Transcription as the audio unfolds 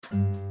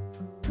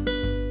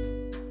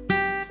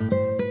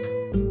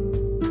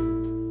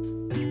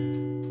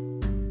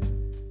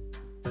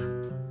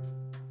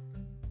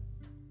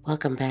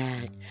Welcome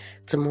back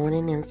to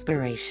Morning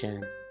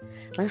Inspiration.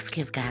 Let's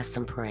give God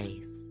some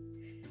praise.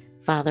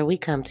 Father, we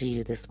come to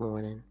you this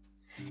morning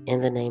in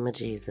the name of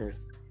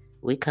Jesus.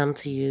 We come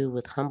to you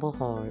with humble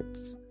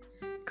hearts,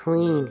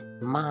 clean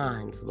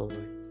minds,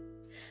 Lord.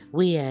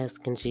 We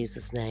ask in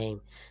Jesus'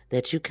 name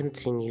that you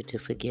continue to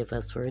forgive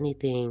us for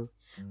anything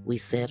we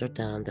said or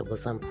done that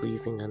was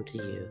unpleasing unto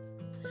you.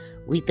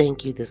 We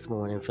thank you this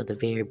morning for the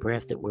very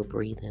breath that we're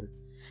breathing.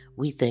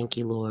 We thank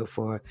you, Lord,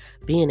 for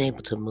being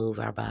able to move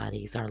our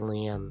bodies, our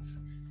limbs.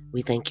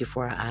 We thank you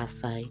for our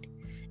eyesight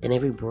and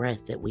every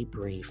breath that we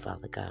breathe,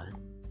 Father God.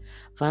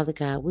 Father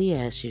God, we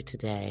ask you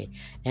today,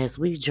 as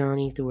we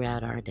journey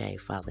throughout our day,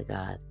 Father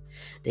God,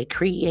 that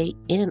create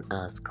in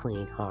us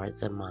clean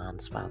hearts and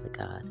minds, Father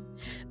God.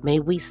 May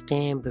we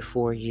stand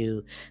before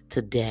you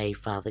today,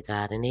 Father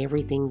God, in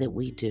everything that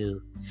we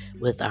do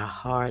with our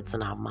hearts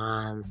and our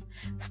minds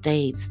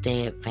stayed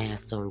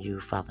steadfast on you,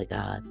 Father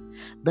God.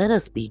 Let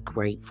us be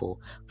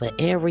grateful for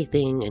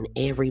everything and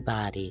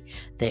everybody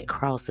that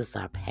crosses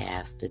our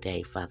paths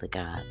today, Father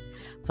God.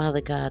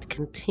 Father God,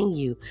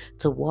 continue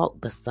to walk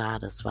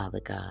beside us,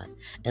 Father God,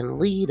 and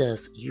lead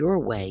us your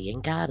way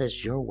and guide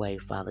us your way,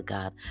 Father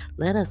God.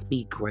 Let us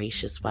be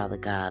gracious, Father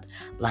God,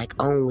 like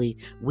only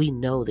we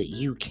know that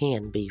you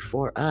can be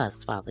for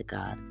us, Father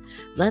God.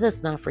 Let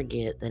us not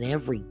forget that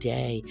every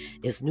day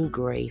is new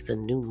grace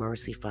and new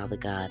mercy, Father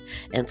God,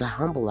 and to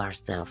humble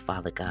ourselves,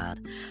 Father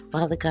God.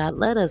 Father God,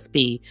 let us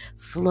be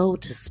slow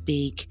to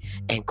speak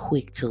and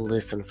quick to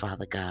listen,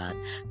 Father God.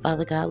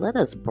 Father God, let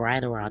us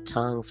bridle our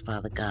tongues,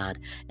 Father God,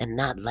 and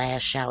not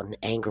lash out in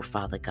anger,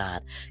 Father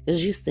God.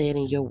 Because you said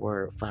in your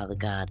word, Father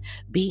God,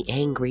 be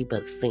angry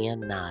but sin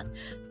not.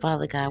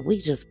 Father God, we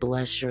just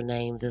bless your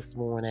name this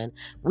morning.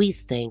 We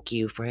thank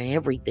you for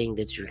everything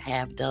that you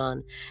have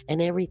done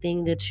and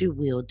everything that you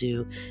will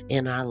do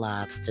in our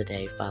lives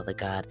today, Father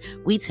God.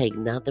 We take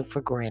nothing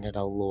for granted,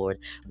 oh Lord.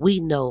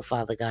 We know,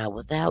 Father God,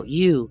 without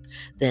you,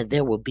 that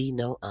there will be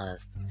no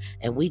us.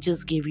 And we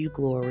just give you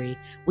glory,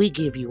 we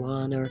give you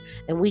honor,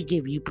 and we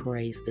give you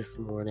praise this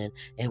morning.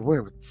 And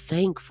we're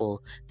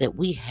thankful that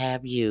we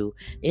have you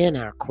in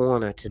our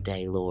corner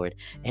today, Lord.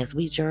 As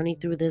we journey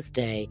through this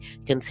day,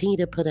 continue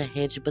to put a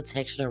hedge of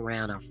protection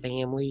around our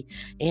family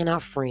and our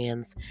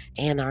friends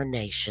and our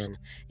nation.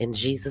 In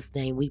Jesus'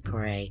 name we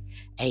pray.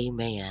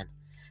 Amen.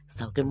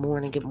 So good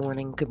morning, good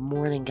morning, good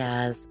morning,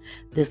 guys.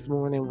 This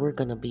morning we're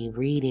going to be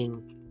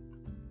reading.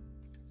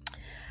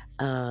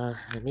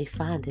 Let me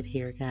find it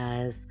here,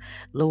 guys.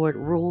 Lord,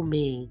 rule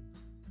me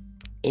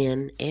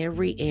in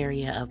every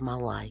area of my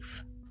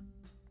life.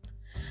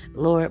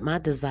 Lord, my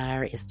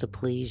desire is to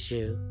please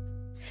you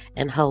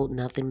and hold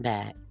nothing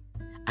back.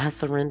 I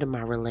surrender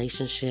my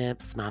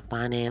relationships, my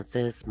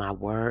finances, my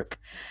work,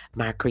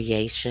 my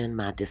creation,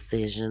 my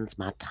decisions,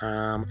 my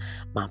time,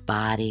 my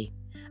body,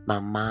 my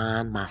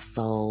mind, my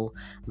soul,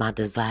 my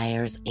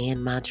desires,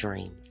 and my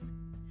dreams.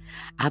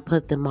 I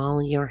put them all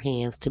in your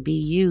hands to be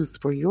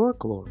used for your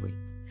glory.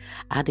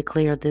 I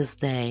declare this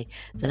day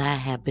that I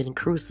have been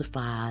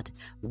crucified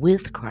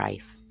with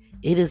Christ.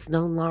 It is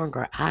no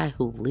longer I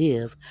who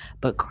live,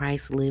 but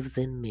Christ lives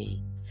in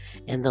me.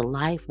 And the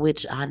life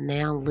which I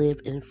now live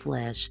in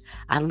flesh,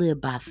 I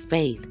live by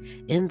faith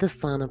in the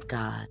Son of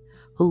God,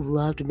 who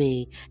loved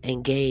me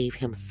and gave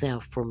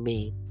himself for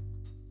me.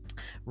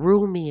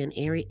 Rule me in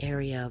every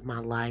area of my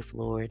life,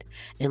 Lord,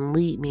 and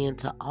lead me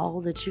into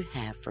all that you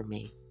have for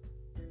me.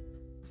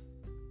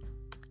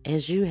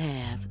 As you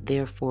have,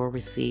 therefore,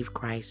 received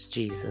Christ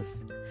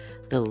Jesus,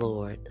 the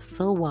Lord,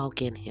 so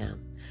walk in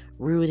him,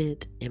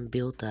 rooted and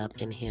built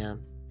up in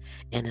him,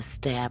 and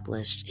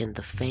established in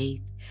the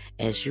faith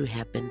as you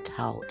have been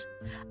taught,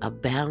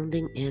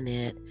 abounding in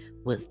it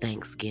with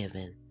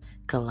thanksgiving.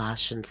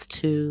 Colossians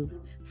 2,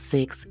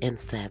 6, and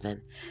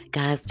 7.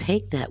 Guys,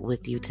 take that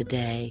with you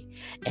today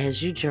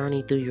as you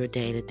journey through your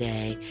day to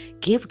day.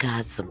 Give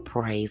God some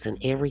praise in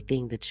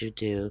everything that you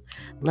do.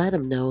 Let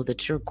him know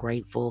that you're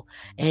grateful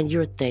and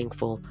you're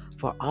thankful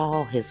for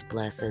all his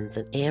blessings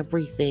and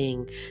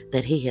everything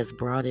that he has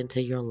brought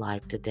into your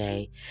life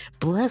today.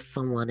 Bless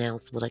someone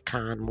else with a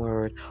kind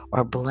word,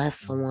 or bless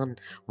someone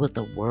with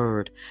a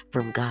word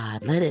from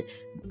God. Let it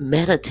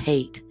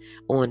meditate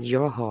on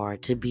your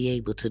heart to be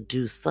able to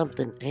do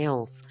something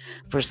else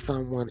for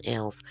someone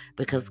else,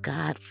 because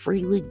God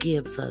freely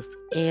gives us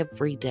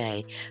every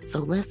day. So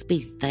let's be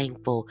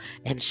thankful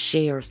and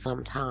share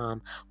some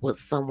time with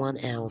someone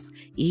else,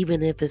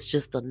 even if it's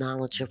just the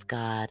knowledge of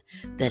God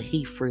that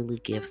he freely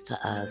gives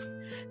to us.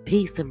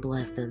 Peace and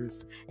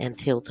blessings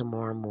until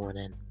tomorrow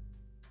morning.